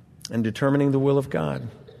 And determining the will of God.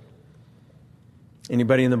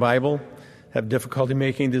 Anybody in the Bible have difficulty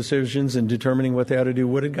making decisions and determining what they ought to do?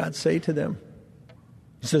 What did God say to them?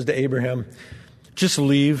 He says to Abraham, just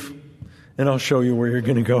leave and I'll show you where you're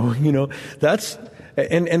going to go.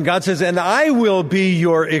 And God says, and I will be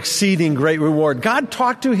your exceeding great reward. God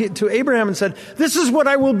talked to Abraham and said, this is what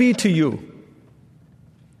I will be to you.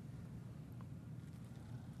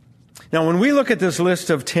 Now, when we look at this list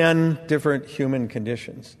of 10 different human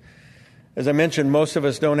conditions, as I mentioned, most of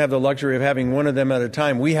us don't have the luxury of having one of them at a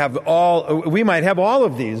time. We might have all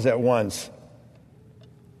of these at once.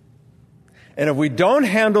 And if we don't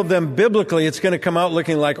handle them biblically, it's going to come out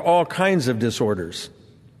looking like all kinds of disorders.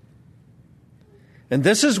 And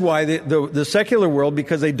this is why the secular world,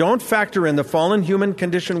 because they don't factor in the fallen human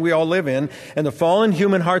condition we all live in and the fallen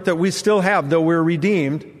human heart that we still have, though we're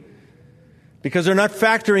redeemed, because they're not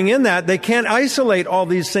factoring in that, they can't isolate all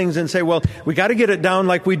these things and say, well, we got to get it down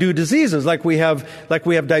like we do diseases, like we have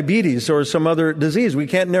diabetes or some other disease. We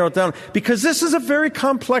can't narrow it down because this is a very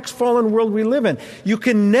complex fallen world we live in. You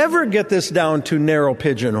can never get this down to narrow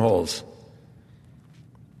pigeonholes.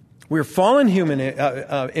 We're fallen human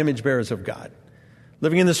image bearers of God,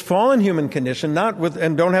 living in this fallen human condition,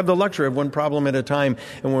 and don't have the luxury of one problem at a time.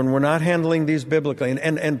 And when we're not handling these biblically,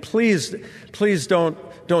 and please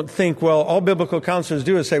don't think, well, all biblical counselors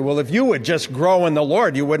do is say, well, if you would just grow in the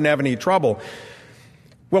Lord, you wouldn't have any trouble.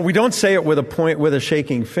 Well, we don't say it with a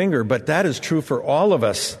shaking finger, but that is true for all of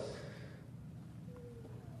us.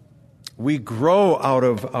 We grow out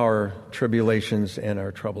of our tribulations and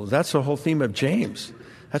our troubles. That's the whole theme of James.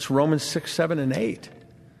 That's Romans 6, 7, and 8.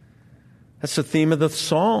 That's the theme of the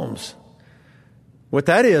Psalms. What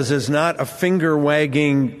that is not a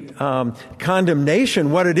finger-wagging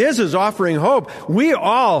condemnation. What it is offering hope. We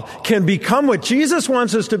all can become what Jesus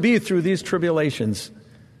wants us to be through these tribulations.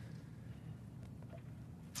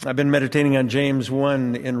 I've been meditating on James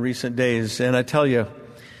 1 in recent days, and I tell you,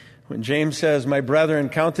 when James says, my brethren,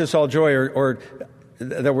 count this all joy, or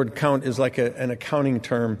that word count is like an accounting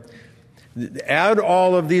term. Add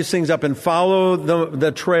all of these things up and follow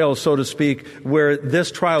the trail, so to speak, where this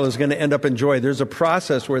trial is going to end up in joy. There's a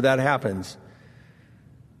process where that happens.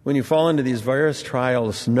 When you fall into these various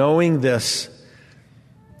trials, knowing this,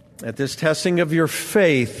 at this testing of your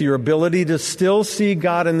faith, your ability to still see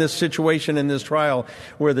God in this situation, in this trial,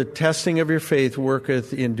 where the testing of your faith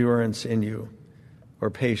worketh endurance in you, or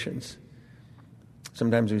patience.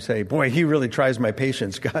 Sometimes we say, boy, he really tries my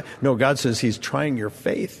patience. God says he's trying your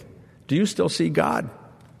faith. Do you still see God?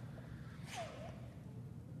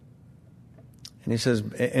 And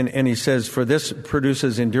he says, for this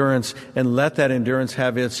produces endurance, and let that endurance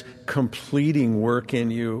have its completing work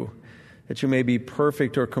in you, that you may be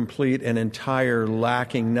perfect or complete and entire,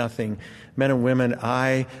 lacking nothing. Men and women,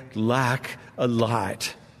 I lack a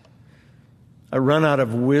lot. I run out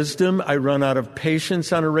of wisdom. I run out of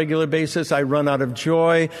patience on a regular basis. I run out of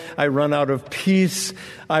joy. I run out of peace.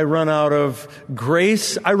 I run out of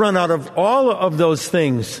grace. I run out of all of those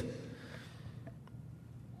things.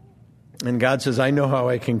 And God says, I know how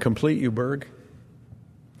I can complete you, Berg.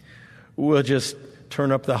 We'll just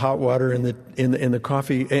turn up the hot water in the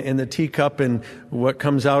coffee, in the teacup, and what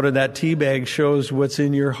comes out of that tea bag shows what's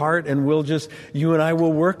in your heart, and you and I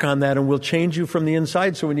will work on that, and we'll change you from the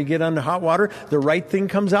inside, so when you get on the hot water, the right thing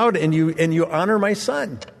comes out, and you honor my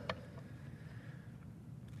son.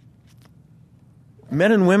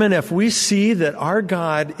 Men and women, if we see that our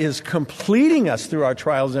God is completing us through our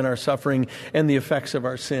trials and our suffering and the effects of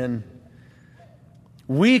our sin,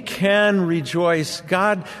 we can rejoice.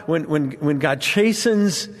 God, when God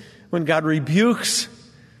chastens, when God rebukes,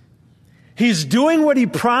 He's doing what He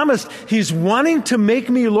promised. He's wanting to make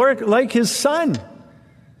me like His Son.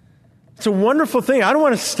 It's a wonderful thing. I don't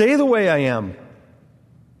want to stay the way I am.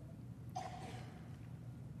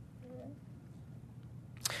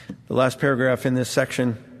 The last paragraph in this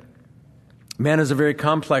section. Man is a very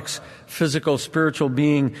complex physical, spiritual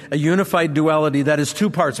being, a unified duality that is two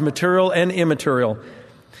parts, material and immaterial.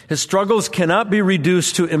 His struggles cannot be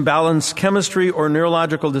reduced to imbalanced chemistry or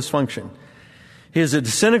neurological dysfunction. He is a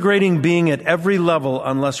disintegrating being at every level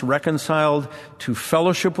unless reconciled to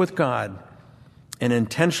fellowship with God and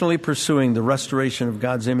intentionally pursuing the restoration of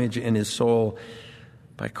God's image in his soul.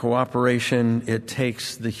 By cooperation, it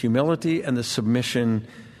takes the humility and the submission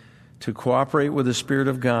to cooperate with the Spirit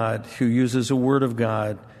of God, who uses the Word of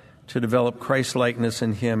God to develop Christ-likeness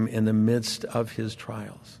in him in the midst of his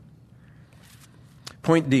trials.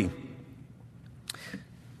 Point D.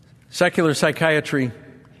 Secular psychiatry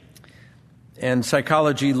and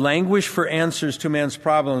psychology languish for answers to man's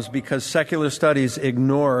problems because secular studies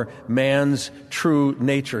ignore man's true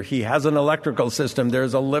nature. He has an electrical system.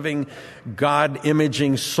 There's a living,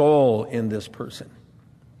 God-imaging soul in this person.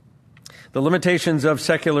 The limitations of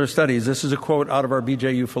secular studies. This is a quote out of our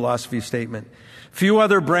BJU philosophy statement. Few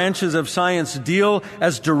other branches of science deal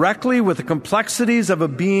as directly with the complexities of a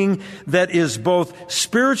being that is both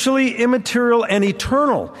spiritually immaterial and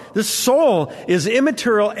eternal. This soul is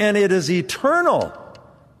immaterial and it is eternal.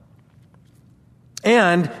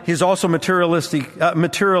 And he's also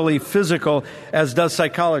materially physical, as does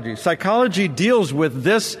psychology. Psychology deals with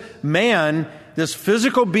this man, this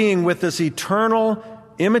physical being with this eternal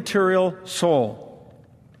immaterial soul.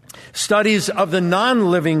 Studies of the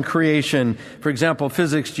non-living creation, for example,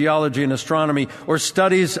 physics, geology, and astronomy, or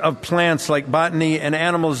studies of plants like botany and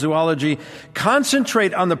animal zoology,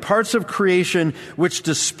 concentrate on the parts of creation which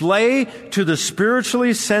display to the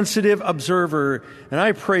spiritually sensitive observer. And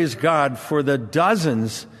I praise God for the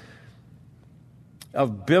dozens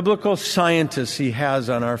of biblical scientists He has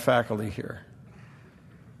on our faculty here.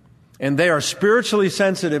 And they are spiritually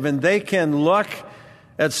sensitive, and they can look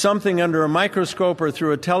at something under a microscope or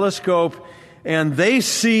through a telescope, and they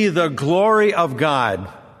see the glory of God,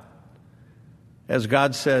 as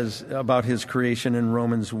God says about His creation in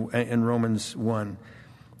Romans 1.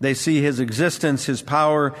 They see His existence, His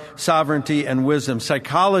power, sovereignty, and wisdom.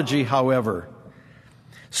 Psychology, however,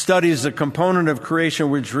 studies the component of creation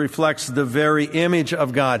which reflects the very image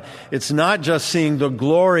of God. It's not just seeing the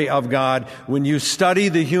glory of God. When you study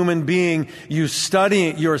the human being, you're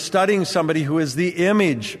studying somebody who is the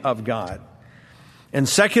image of God. And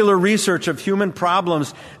secular research of human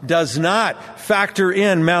problems does not factor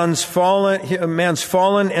in man's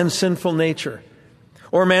fallen and sinful nature,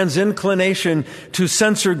 or man's inclination to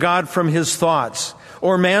censor God from his thoughts,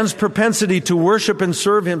 or man's propensity to worship and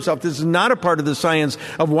serve himself. This is not a part of the science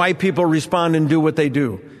of why people respond and do what they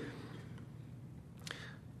do.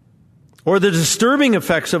 Or the disturbing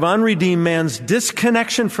effects of unredeemed man's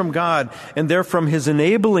disconnection from God and therefrom his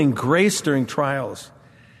enabling grace during trials.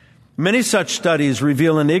 Many such studies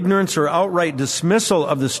reveal an ignorance or outright dismissal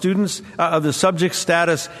of the subject's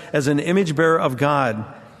status as an image bearer of God,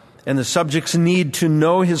 and the subject's need to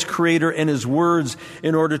know his Creator and His words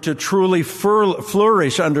in order to truly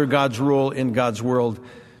flourish under God's rule in God's world.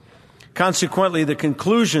 Consequently, the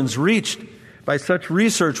conclusions reached by such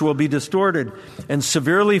research will be distorted and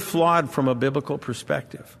severely flawed from a biblical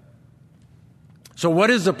perspective. So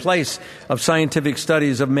what is the place of scientific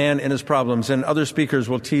studies of man and his problems? And other speakers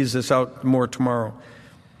will tease this out more tomorrow.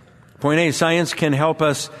 Point A, science can help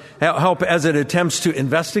as it attempts to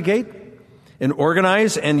investigate and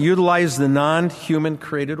organize and utilize the non-human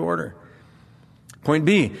created order. Point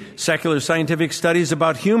B, secular scientific studies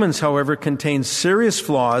about humans, however, contain serious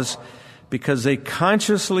flaws because they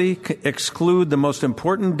consciously exclude the most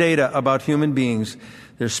important data about human beings,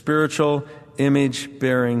 their spiritual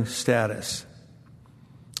image-bearing status.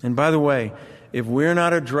 And by the way, if we're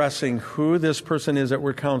not addressing who this person is that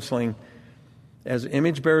we're counseling as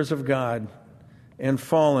image bearers of God, and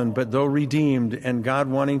fallen, but though redeemed, and God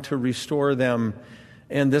wanting to restore them.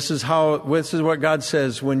 And this is what God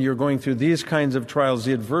says when you're going through these kinds of trials,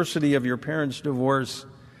 the adversity of your parents' divorce,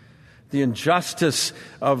 the injustice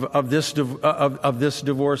of this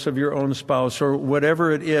divorce of your own spouse, or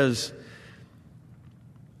whatever it is,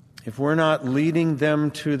 if we're not leading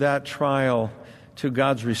them to that trial, to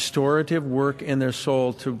God's restorative work in their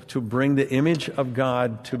soul, to bring the image of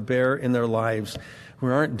God to bear in their lives,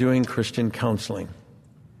 we aren't doing Christian counseling.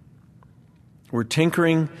 We're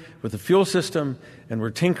tinkering with the fuel system, and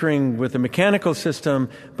we're tinkering with the mechanical system,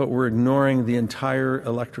 but we're ignoring the entire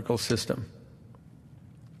electrical system.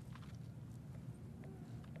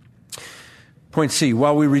 Point C,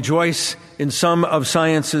 while we rejoice in some of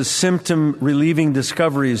science's symptom-relieving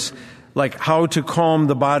discoveries, like how to calm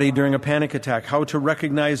the body during a panic attack, how to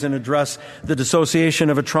recognize and address the dissociation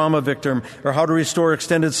of a trauma victim, or how to restore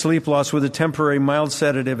extended sleep loss with a temporary mild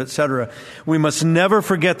sedative, etc., we must never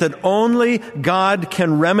forget that only God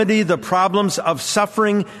can remedy the problems of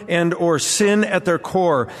suffering and or sin at their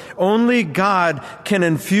core. Only God can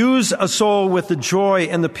infuse a soul with the joy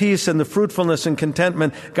and the peace and the fruitfulness and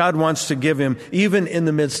contentment God wants to give him, even in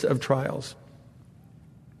the midst of trials.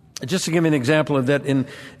 Just to give you an example of that, in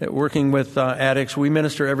working with addicts, we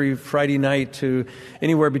minister every Friday night to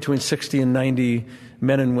anywhere between 60 and 90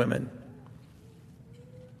 men and women.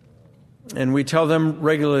 And we tell them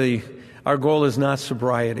regularly, our goal is not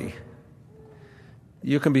sobriety.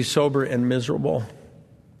 You can be sober and miserable.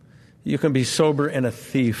 You can be sober and a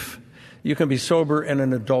thief. You can be sober and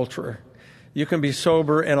an adulterer. You can be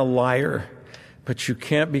sober and a liar. But you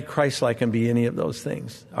can't be Christ-like and be any of those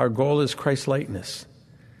things. Our goal is Christ-likeness.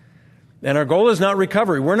 And our goal is not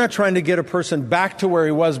recovery. We're not trying to get a person back to where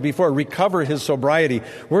he was before, recover his sobriety.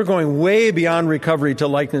 We're going way beyond recovery to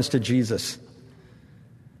likeness to Jesus.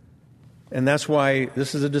 And that's why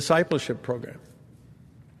this is a discipleship program.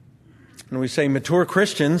 And we say mature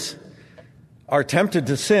Christians are tempted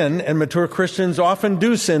to sin, and mature Christians often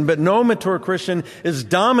do sin, but no mature Christian is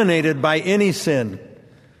dominated by any sin.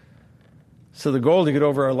 So the goal to get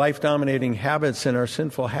over our life-dominating habits and our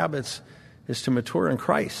sinful habits is to mature in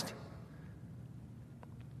Christ.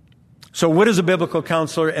 So what is a biblical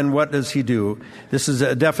counselor and what does he do? This is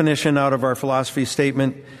a definition out of our philosophy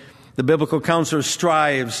statement. The biblical counselor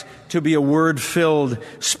strives to be a word-filled,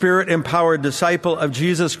 spirit-empowered disciple of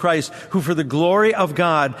Jesus Christ who, for the glory of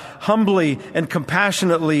God, humbly and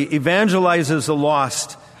compassionately evangelizes the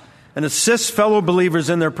lost and assists fellow believers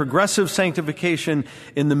in their progressive sanctification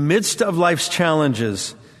in the midst of life's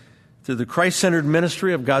challenges through the Christ-centered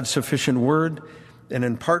ministry of God's sufficient word and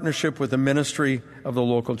in partnership with the ministry of the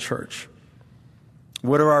local church.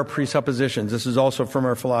 What are our presuppositions? This is also from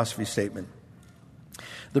our philosophy statement.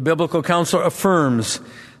 The biblical counselor affirms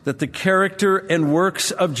that the character and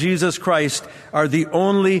works of Jesus Christ are the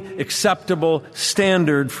only acceptable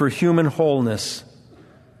standard for human wholeness.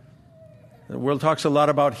 The world talks a lot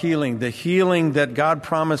about healing. The healing that God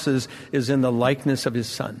promises is in the likeness of his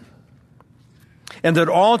Son. And that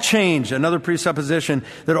all change, another presupposition,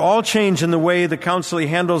 that all change in the way the counselee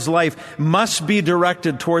handles life must be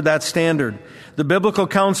directed toward that standard. The biblical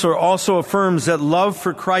counselor also affirms that love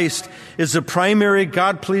for Christ is the primary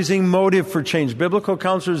God-pleasing motive for change. Biblical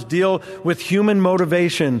counselors deal with human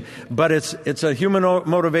motivation, but it's a human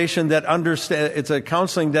motivation that it's a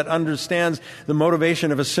counseling that understands the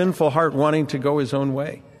motivation of a sinful heart wanting to go his own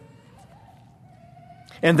way.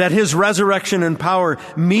 And that his resurrection and power,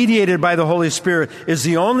 mediated by the Holy Spirit, is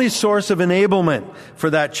the only source of enablement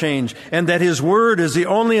for that change. And that his word is the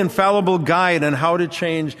only infallible guide on how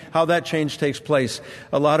that change takes place.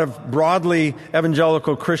 A lot of broadly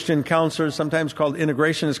evangelical Christian counselors, sometimes called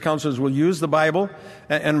integrationist counselors, will use the Bible,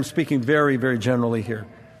 and I'm speaking very, very generally here,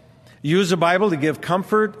 use the Bible to give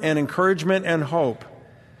comfort and encouragement and hope.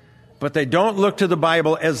 But they don't look to the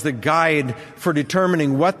Bible as the guide for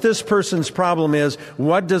determining what this person's problem is.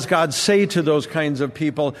 What does God say to those kinds of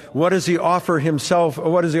people? What does he offer himself?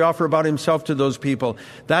 What does he offer about himself to those people?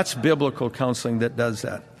 That's biblical counseling that does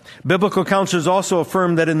that. Biblical counselors also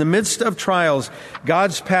affirm that in the midst of trials,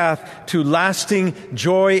 God's path to lasting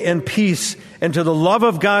joy and peace and to the love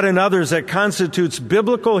of God and others that constitutes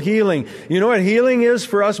biblical healing. You know what healing is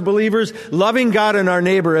for us believers? Loving God and our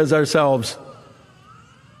neighbor as ourselves.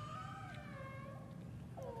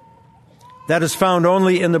 That is found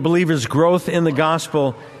only in the believer's growth in the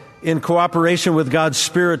gospel in cooperation with God's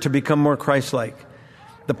Spirit to become more Christ-like.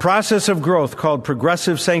 The process of growth, called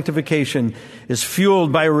progressive sanctification, is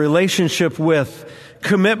fueled by a relationship with,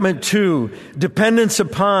 commitment to, dependence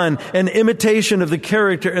upon, and imitation of the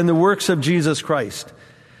character and the works of Jesus Christ.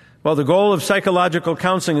 While the goal of psychological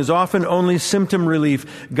counseling is often only symptom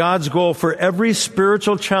relief, God's goal for every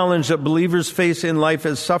spiritual challenge that believers face in life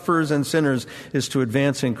as sufferers and sinners is to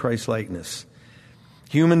advance in Christ-likeness.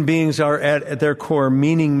 Human beings are at their core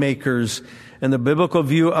meaning makers And the biblical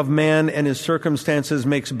view of man and his circumstances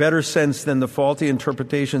makes better sense than the faulty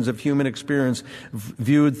interpretations of human experience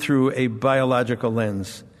viewed through a biological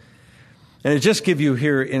lens. And I just give you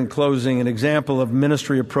here in closing an example of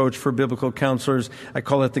ministry approach for biblical counselors. I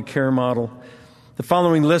call it the CARE model. The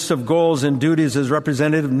following list of goals and duties is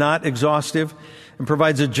representative, not exhaustive, and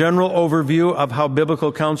provides a general overview of how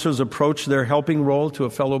biblical counselors approach their helping role to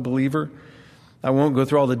a fellow believer. I won't go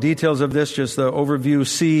through all the details of this, just the overview.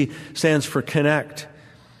 C stands for connect.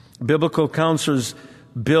 Biblical counselors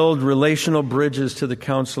build relational bridges to the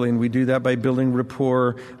counseling. We do that by building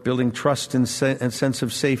rapport, building trust and sense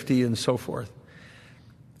of safety, and so forth.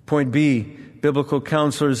 Point B, biblical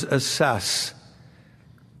counselors assess.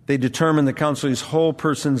 They determine the counselor's whole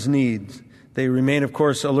person's needs. They remain, of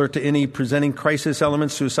course, alert to any presenting crisis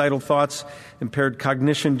elements, suicidal thoughts, impaired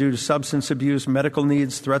cognition due to substance abuse, medical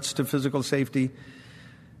needs, threats to physical safety,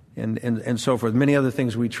 and so forth. Many other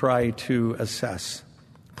things we try to assess.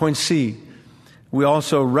 Point C, we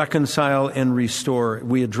also reconcile and restore.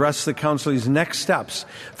 We address the counselor's next steps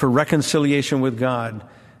for reconciliation with God.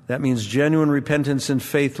 That means genuine repentance and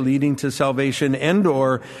faith leading to salvation and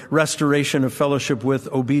or restoration of fellowship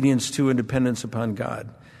with obedience to and dependence upon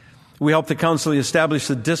God. We help the counselor establish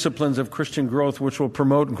the disciplines of Christian growth, which will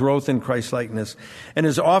promote growth in Christ-likeness. And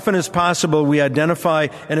as often as possible, we identify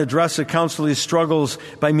and address the counselor's struggles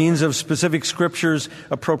by means of specific scriptures,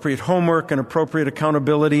 appropriate homework, and appropriate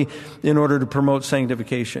accountability in order to promote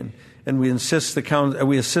sanctification. And we assist the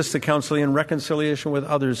counselor in reconciliation with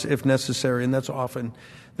others if necessary, and that's often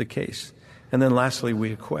the case. And then lastly,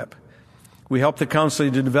 we equip. We help the counselor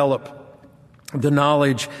to develop the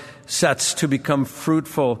knowledge sets to become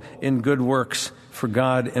fruitful in good works for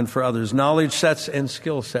God and for others. Knowledge sets and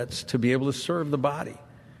skill sets to be able to serve the body.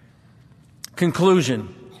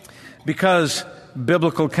 Conclusion. Because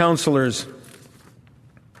biblical counselors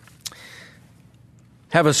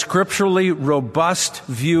have a scripturally robust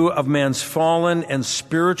view of man's fallen and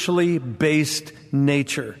spiritually based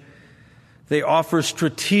nature, they offer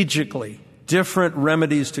strategically different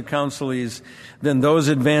remedies to counselees than those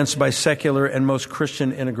advanced by secular and most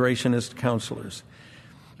Christian integrationist counselors.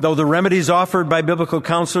 Though the remedies offered by biblical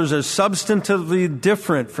counselors are substantively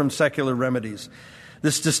different from secular remedies,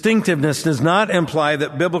 this distinctiveness does not imply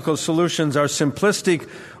that biblical solutions are simplistic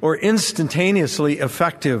or instantaneously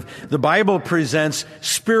effective. The Bible presents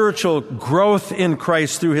spiritual growth in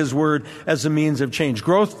Christ through His Word as a means of change.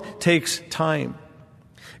 Growth takes time.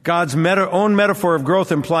 God's own metaphor of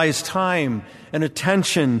growth implies time and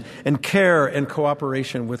attention and care and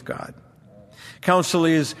cooperation with God.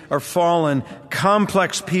 Counselees are fallen,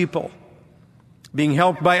 complex people being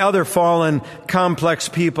helped by other fallen, complex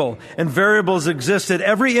people. And variables exist at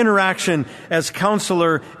every interaction as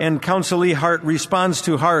counselor and counselee heart responds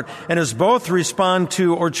to heart, and as both respond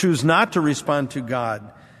to or choose not to respond to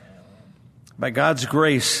God. By God's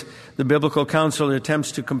grace, the biblical counselor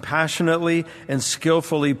attempts to compassionately and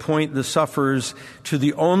skillfully point the sufferers to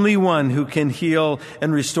the only one who can heal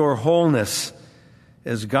and restore wholeness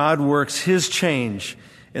as God works His change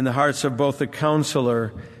in the hearts of both the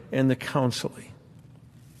counselor and the counselee.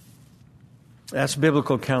 That's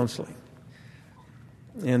biblical counseling.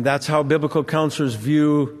 And that's how biblical counselors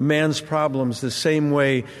view man's problems, the same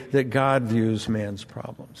way that God views man's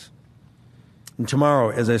problems. And tomorrow,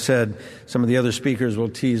 as I said, some of the other speakers will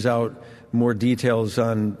tease out more details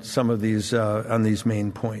on some of these on these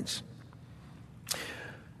main points.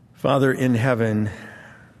 Father in heaven,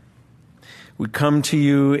 we come to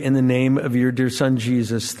you in the name of your dear Son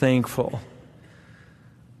Jesus, thankful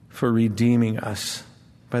for redeeming us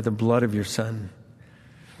by the blood of your Son.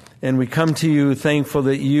 And we come to you thankful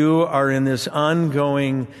that you are in this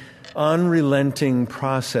ongoing, unrelenting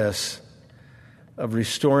process of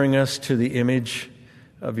restoring us to the image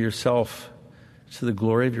of yourself, to the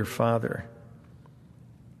glory of your Father.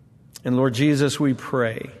 And Lord Jesus, we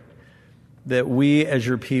pray that we as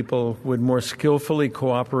your people would more skillfully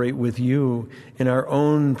cooperate with you in our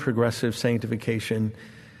own progressive sanctification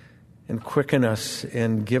and quicken us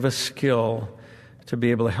and give us skill to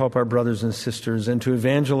be able to help our brothers and sisters and to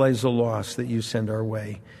evangelize the lost that you send our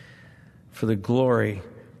way for the glory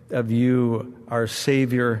of you, our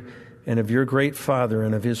Savior, and of your great Father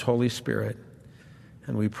and of His Holy Spirit.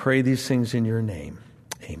 And we pray these things in your name.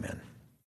 Amen.